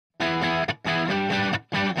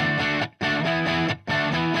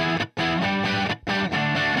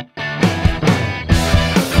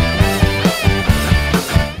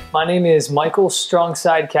My name is Michael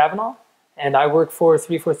Strongside Cavanagh, and I work for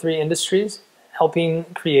 343 Industries, helping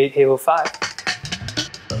create Halo 5.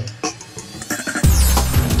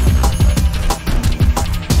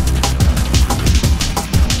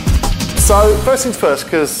 So first things first,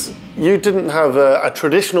 because you didn't have a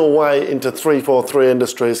traditional way into 343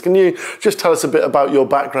 Industries. Can you just tell us a bit about your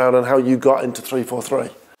background and how you got into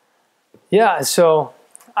 343? Yeah, so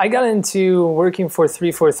I got into working for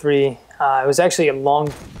 343. It was actually a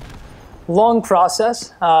long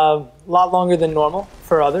process, a lot longer than normal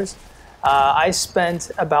for others. I spent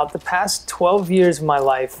about the past 12 years of my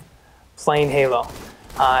life playing Halo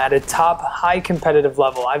at a top high competitive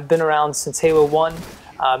level. I've been around since Halo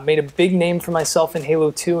 1. Made a big name for myself in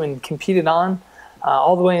Halo 2 and competed on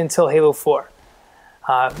all the way until Halo 4.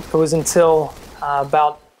 It was until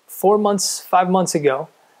about 5 months ago,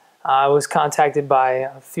 I was contacted by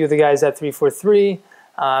a few of the guys at 343,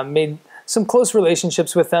 made some close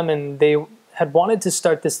relationships with them, and they had wanted to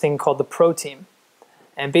start this thing called the Pro Team.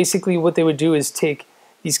 And basically what they would do is take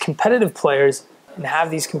these competitive players and have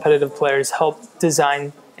these competitive players help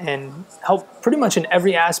design and help pretty much in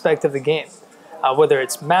every aspect of the game. Whether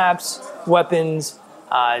it's maps, weapons,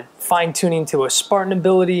 fine-tuning to a Spartan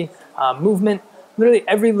ability, movement, literally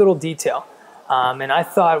every little detail. And I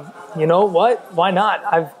thought, you know what? Why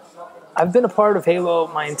not? I've been a part of Halo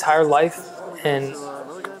my entire life, and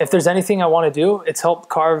if there's anything I want to do, it's help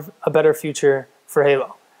carve a better future for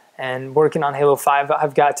Halo. And working on Halo 5,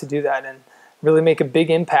 I've got to do that and really make a big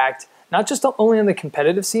impact, not just only on the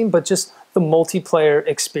competitive scene, but just the multiplayer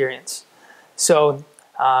experience. So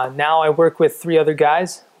now I work with 3 other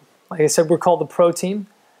guys. Like I said, we're called the Pro Team,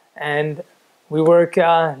 and we work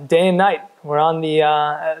day and night. We're on the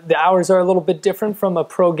hours are a little bit different from a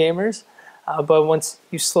pro gamers, but once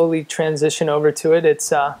you slowly transition over to it,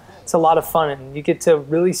 it's a lot of fun, and you get to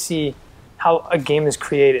really see how a game is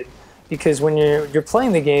created. Because when you're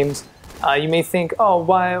playing the games, you may think, oh,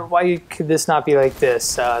 why could this not be like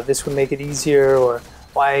this? This would make it easier, or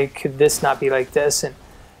why could this not be like this? And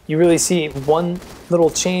you really see one little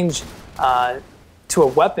change to a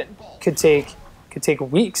weapon could take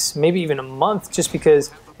weeks, maybe even a month, just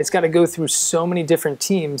because it's got to go through so many different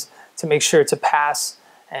teams to make sure it's a pass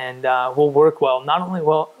and will work well. Not only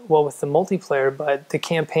well with the multiplayer, but the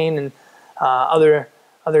campaign and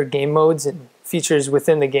other game modes and features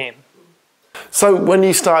within the game. So when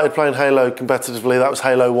you started playing Halo competitively, that was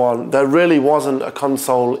Halo 1, there really wasn't a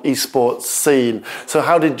console esports scene. So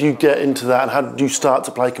how did you get into that, and how did you start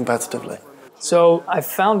to play competitively? So I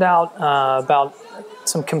found out about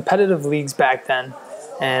some competitive leagues back then,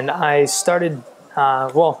 and I started,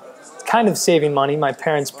 kind of saving money. My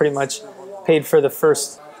parents pretty much paid for the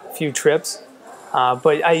first few trips,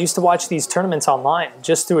 but I used to watch these tournaments online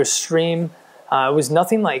just through a stream. It was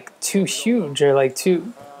nothing like too huge or like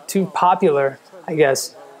too popular, I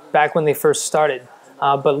guess, back when they first started.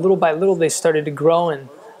 But little by little, they started to grow, and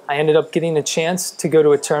I ended up getting a chance to go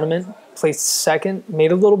to a tournament, placed second,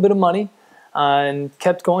 made a little bit of money, and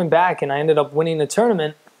kept going back. And I ended up winning the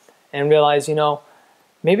tournament and realized, you know,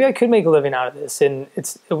 maybe I could make a living out of this. And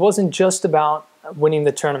it wasn't just about winning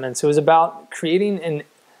the tournaments. It was about creating an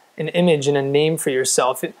image and a name for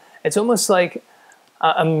yourself. It's almost like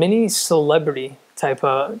a mini celebrity type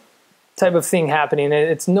of thing happening.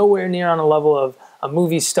 It's nowhere near on a level of a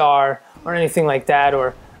movie star or anything like that,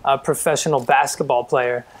 or a professional basketball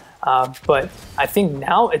player. But I think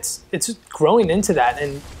now it's growing into that,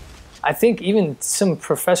 and I think even some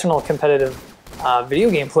professional competitive video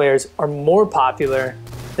game players are more popular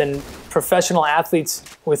than professional athletes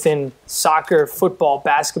within soccer, football,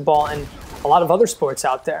 basketball, and a lot of other sports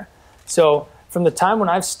out there. So from the time when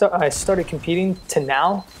I started competing to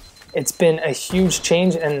now, it's been a huge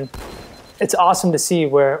change, and it's awesome to see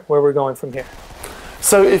where we're going from here.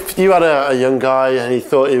 So if you had a young guy and he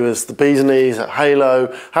thought he was the bee's knees at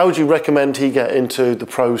Halo, how would you recommend he get into the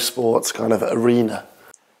pro sports kind of arena?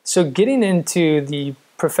 So getting into the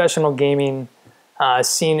professional gaming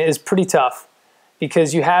scene is pretty tough,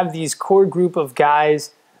 because you have these core group of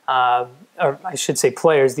guys, or I should say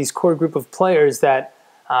players, these core group of players that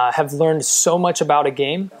have learned so much about a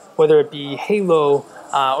game, whether it be Halo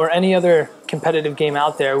or any other competitive game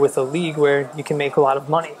out there with a league where you can make a lot of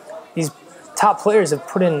money. These top players have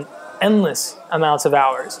put in endless amounts of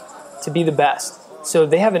hours to be the best. So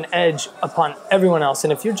they have an edge upon everyone else.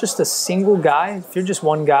 And if you're just a single guy, if you're just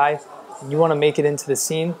one guy and you want to make it into the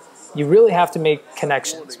scene, you really have to make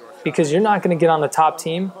connections, because you're not going to get on the top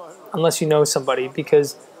team unless you know somebody,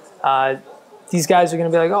 because these guys are going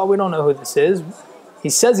to be like, oh, we don't know who this is. He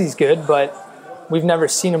says he's good, but we've never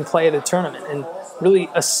seen him play at a tournament. And really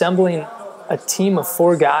assembling a team of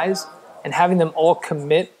 4 guys and having them all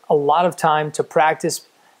commit a lot of time to practice,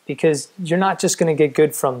 because you're not just going to get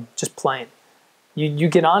good from just playing. You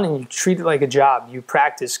get on and you treat it like a job. You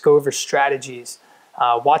practice, go over strategies,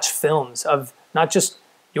 watch films of not just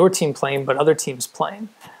your team playing, but other teams playing.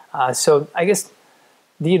 So I guess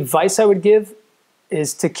the advice I would give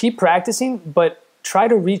is to keep practicing, but try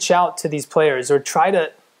to reach out to these players, or try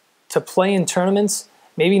to play in tournaments,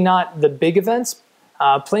 maybe not the big events,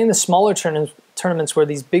 play in the smaller tournaments where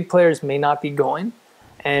these big players may not be going.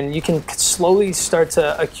 And you can slowly start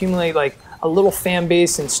to accumulate like a little fan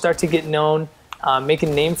base and start to get known, make a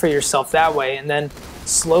name for yourself that way. And then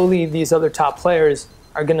slowly these other top players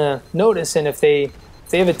are gonna notice, and if they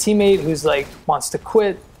have a teammate who's like wants to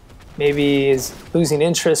quit, maybe is losing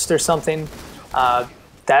interest or something,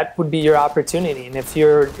 that would be your opportunity. And if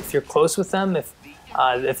you're close with them, if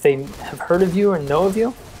they have heard of you or know of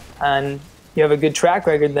you, and you have a good track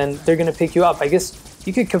record, then they're gonna pick you up. I guess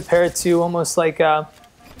you could compare it to almost like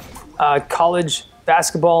college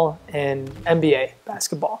basketball and NBA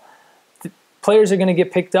basketball. The players are going to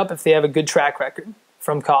get picked up if they have a good track record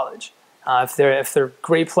from college. If they're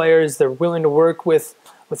great players, they're willing to work with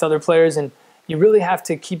other players, and you really have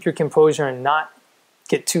to keep your composure and not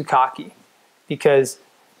get too cocky, because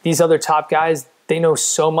these other top guys, they know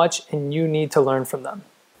so much, and you need to learn from them.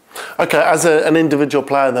 Okay, as an individual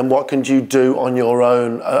player, then what can you do on your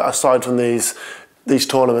own aside from these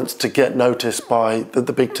tournaments to get noticed by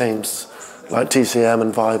the big teams like TCM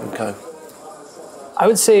and Vibe and Co? I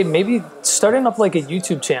would say maybe starting up like a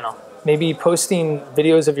YouTube channel, maybe posting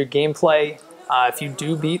videos of your gameplay. If you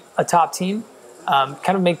do beat a top team,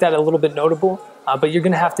 kind of make that a little bit notable, but you're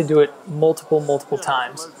going to have to do it multiple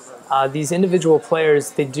times. These individual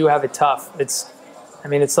players, they do have it tough. It's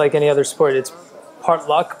like any other sport. It's part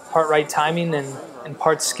luck, part right timing, and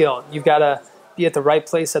part skill. You've got to be at the right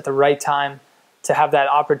place at the right time to have that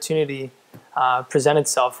opportunity present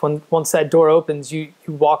itself. Once that door opens, you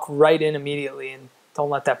walk right in immediately, and don't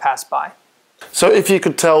let that pass by. So if you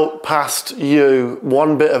could tell past you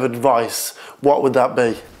one bit of advice, what would that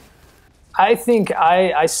be? I think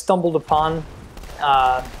I stumbled upon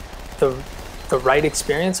the right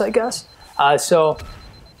experience, I guess. So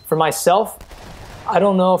for myself, I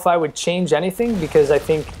don't know if I would change anything, because I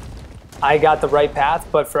think I got the right path.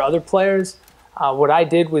 But for other players, what I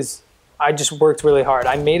did was I just worked really hard.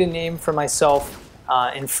 I made a name for myself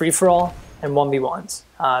in free-for-all and 1v1s.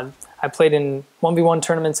 I played in 1v1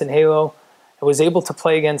 tournaments in Halo. I was able to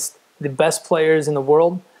play against the best players in the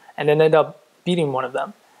world and ended up beating one of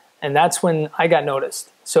them. And that's when I got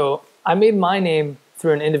noticed. So I made my name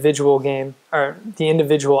through an individual game, or the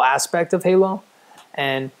individual aspect of Halo,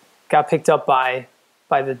 and got picked up by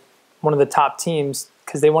one of the top teams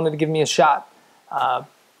because they wanted to give me a shot.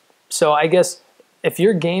 So I guess if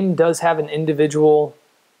your game does have an individual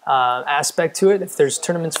aspect to it, if there's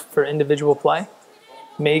tournaments for individual play,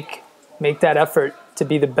 make that effort to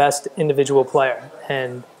be the best individual player.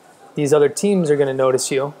 And these other teams are going to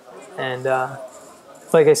notice you. And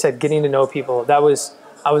like I said, getting to know people. I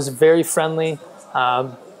was very friendly,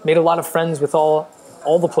 made a lot of friends with all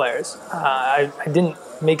the players. I didn't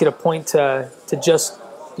make it a point to just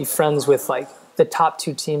be friends with like the top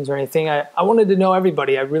two teams or anything. I wanted to know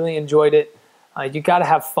everybody. I really enjoyed it. You got to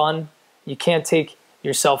have fun. You can't take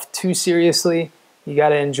yourself too seriously. You got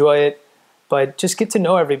to enjoy it, but just get to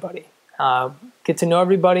know everybody. Get to know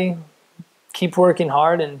everybody. Keep working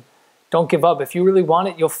hard and don't give up. If you really want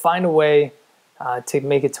it, you'll find a way to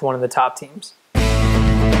make it to one of the top teams.